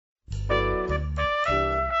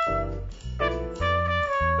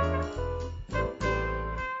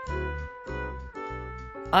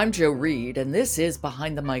I'm Joe Reed, and this is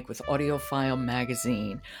Behind the Mic with AudioFile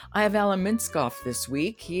Magazine. I have Alan Minskoff this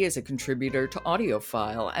week. He is a contributor to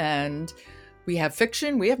AudioFile, and we have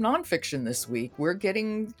fiction, we have nonfiction this week. We're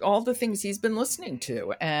getting all the things he's been listening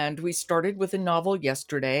to, and we started with a novel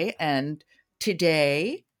yesterday, and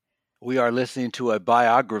today we are listening to a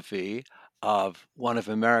biography of one of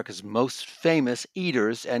America's most famous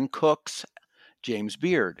eaters and cooks, James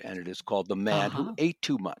Beard, and it is called The Man Who Ate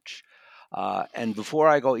Too Much. And before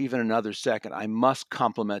I go even another second, I must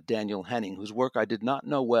compliment Daniel Henning, whose work I did not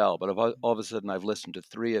know well, but all of a sudden I've listened to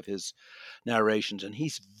 3 of his narrations, and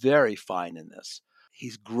he's very fine in this.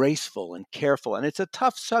 He's graceful and careful, and it's a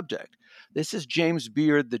tough subject. This is James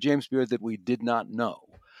Beard, the James Beard that we did not know,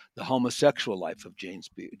 the homosexual life of James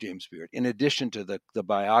Beard, in addition to the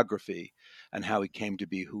biography and how he came to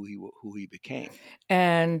be who he became.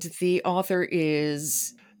 And the author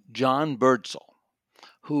is John Birdsall,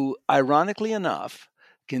 who, ironically enough,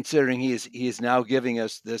 considering he is now giving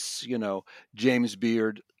us this, James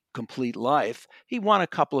Beard complete life, he won a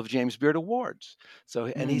couple of James Beard awards. So,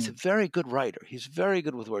 and he's a very good writer. He's very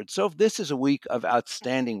good with words. So this is a week of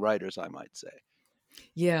outstanding writers, I might say.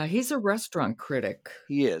 Yeah, he's a restaurant critic.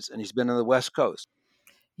 He is, and he's been on the West Coast.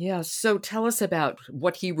 Yeah, so tell us about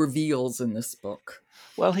what he reveals in this book.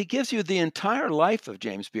 Well, he gives you the entire life of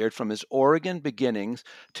James Beard, from his Oregon beginnings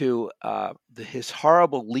to his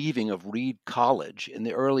horrible leaving of Reed College in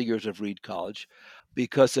the early years of Reed College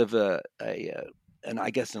because of an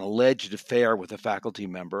alleged affair with a faculty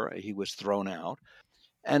member. He was thrown out.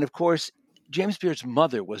 And of course, James Beard's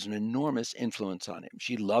mother was an enormous influence on him.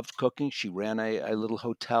 She loved cooking. She ran a little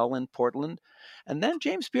hotel in Portland. And then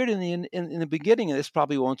James Beard, in the beginning, and this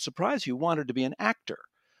probably won't surprise you, wanted to be an actor.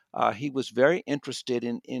 He was very interested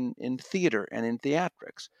in theater and in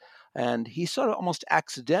theatrics. And he sort of almost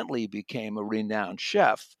accidentally became a renowned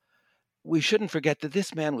chef. We shouldn't forget that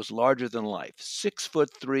this man was larger than life,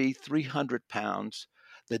 6'3", 300 pounds,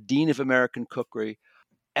 the dean of American cookery.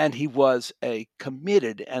 And he was a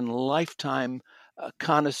committed and lifetime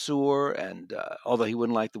connoisseur, and although he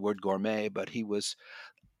wouldn't like the word gourmet, but he was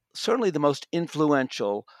certainly the most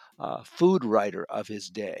influential food writer of his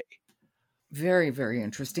day. Very, very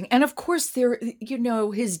interesting. And of course,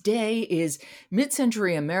 his day is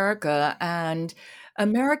mid-century America, and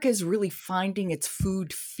America is really finding its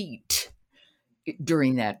food feet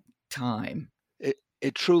during that time.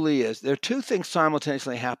 It truly is. There are 2 things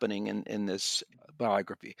simultaneously happening in this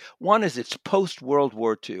biography. One is it's post-World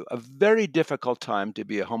War II, a very difficult time to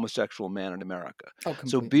be a homosexual man in America.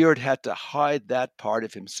 So Beard had to hide that part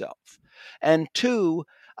of himself. And 2,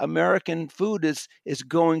 American food is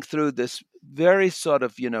going through this very sort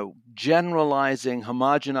of, generalizing,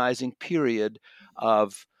 homogenizing period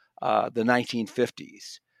of the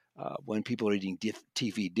 1950s. When people are eating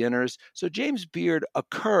TV dinners. So James Beard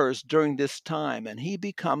occurs during this time, and he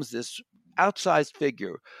becomes this outsized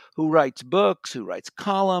figure who writes books, who writes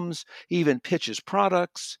columns, he even pitches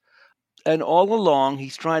products. And all along,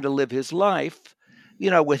 he's trying to live his life,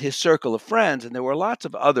 with his circle of friends. And there were lots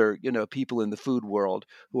of other, people in the food world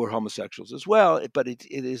who were homosexuals as well. But it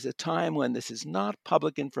is a time when this is not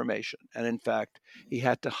public information. And in fact, he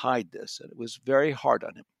had to hide this, and it was very hard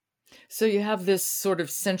on him. So you have this sort of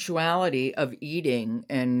sensuality of eating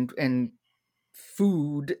and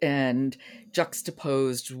food, and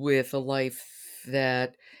juxtaposed with a life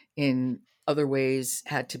that in other ways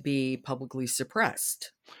had to be publicly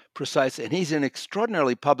suppressed. Precisely. And he's an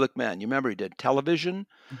extraordinarily public man. You remember, he did television.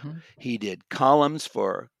 Mm-hmm. He did columns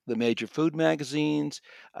for the major food magazines.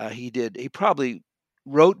 He probably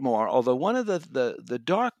wrote more, although one of the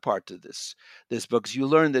dark parts of this book is you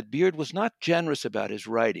learn that Beard was not generous about his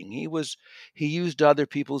writing. He used other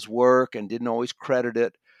people's work and didn't always credit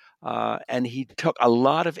it, and he took a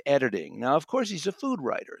lot of editing. Now, of course, he's a food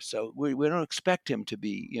writer, so we don't expect him to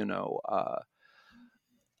be,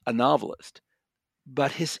 a novelist.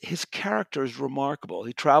 But his character is remarkable.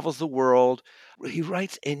 He travels the world. He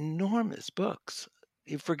writes enormous books.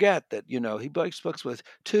 You forget that, he writes books with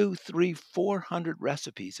 200, 300, 400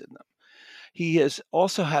 recipes in them. He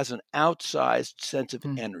also has an outsized sense of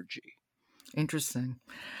energy. Interesting.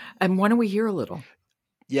 And why don't we hear a little?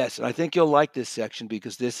 Yes, and I think you'll like this section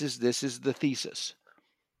because this is the thesis.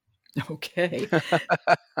 Okay.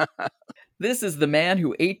 This is The Man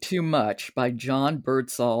Who Ate Too Much by John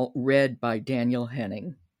Birdsall, read by Daniel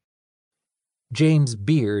Henning. James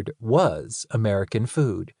Beard was American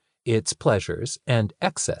food, its pleasures and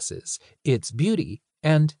excesses, its beauty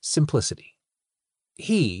and simplicity.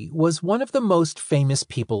 He was one of the most famous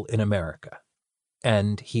people in America,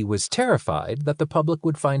 and he was terrified that the public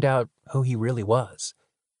would find out who he really was.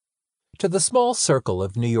 To the small circle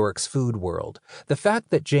of New York's food world, the fact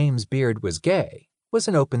that James Beard was gay was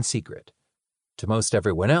an open secret. To most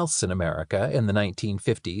everyone else in America in the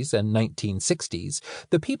 1950s and 1960s,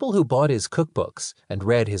 the people who bought his cookbooks and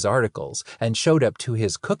read his articles and showed up to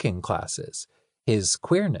his cooking classes, his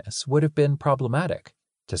queerness would have been problematic,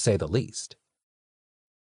 to say the least.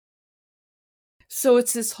 So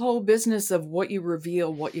it's this whole business of what you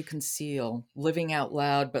reveal, what you conceal, living out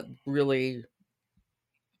loud, but really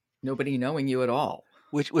nobody knowing you at all.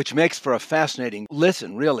 Which makes for a fascinating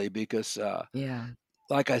listen, really, because yeah.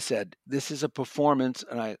 Like I said, this is a performance,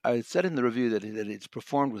 and I said in the review that it's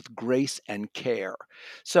performed with grace and care.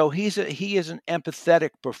 So he is an empathetic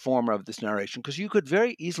performer of this narration, because you could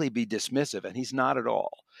very easily be dismissive, and he's not at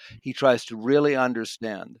all. He tries to really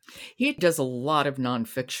understand. He does a lot of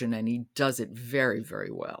nonfiction, and he does it very,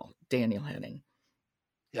 very well, Daniel Henning.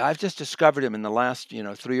 Yeah, I've just discovered him in the last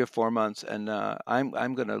 3 or 4 months, and I'm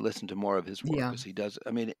going to listen to more of his work, because he does.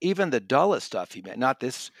 I mean, even the dullest stuff he made. Not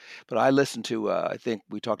this, but I listened to. I think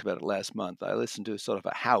we talked about it last month. I listened to sort of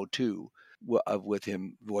a how-to with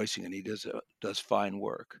him voicing, and he does fine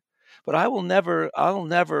work. But I'll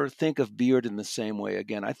never think of Beard in the same way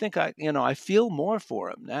again. I think I feel more for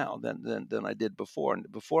him now than I did before. And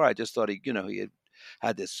before, I just thought he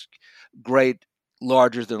had this great,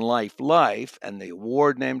 larger than life and the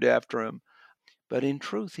award named after him. But in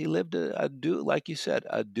truth, he lived like you said,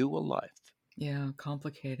 a dual life. Yeah,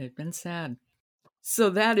 complicated and sad.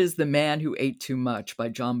 So that is The Man Who Ate Too Much by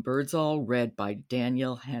John Birdsall, read by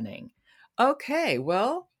Daniel Henning. Okay,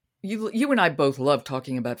 well, you and I both love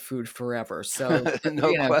talking about food forever, so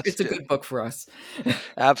no question. It's a good book for us.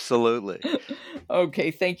 Absolutely.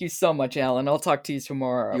 Okay, thank you so much, Alan. I'll talk to you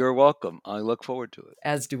tomorrow. You're welcome. I look forward to it.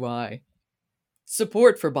 As do I.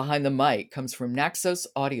 Support for Behind the Mic comes from Naxos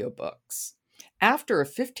Audiobooks. After a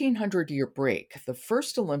 1,500-year break, the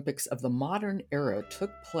first Olympics of the modern era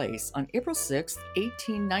took place on April 6,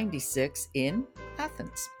 1896 in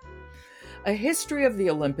Athens. A History of the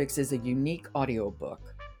Olympics is a unique audiobook.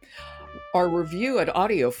 Our review at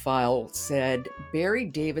AudioFile said, Barry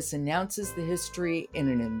Davis announces the history in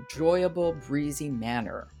an enjoyable, breezy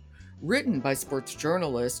manner. Written by sports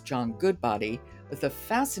journalist John Goodbody, with a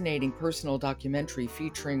fascinating personal documentary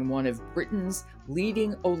featuring one of Britain's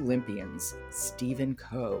leading Olympians, Stephen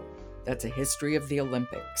Coe. That's a history of the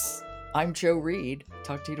Olympics. I'm Jo Reed.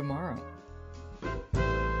 Talk to you tomorrow.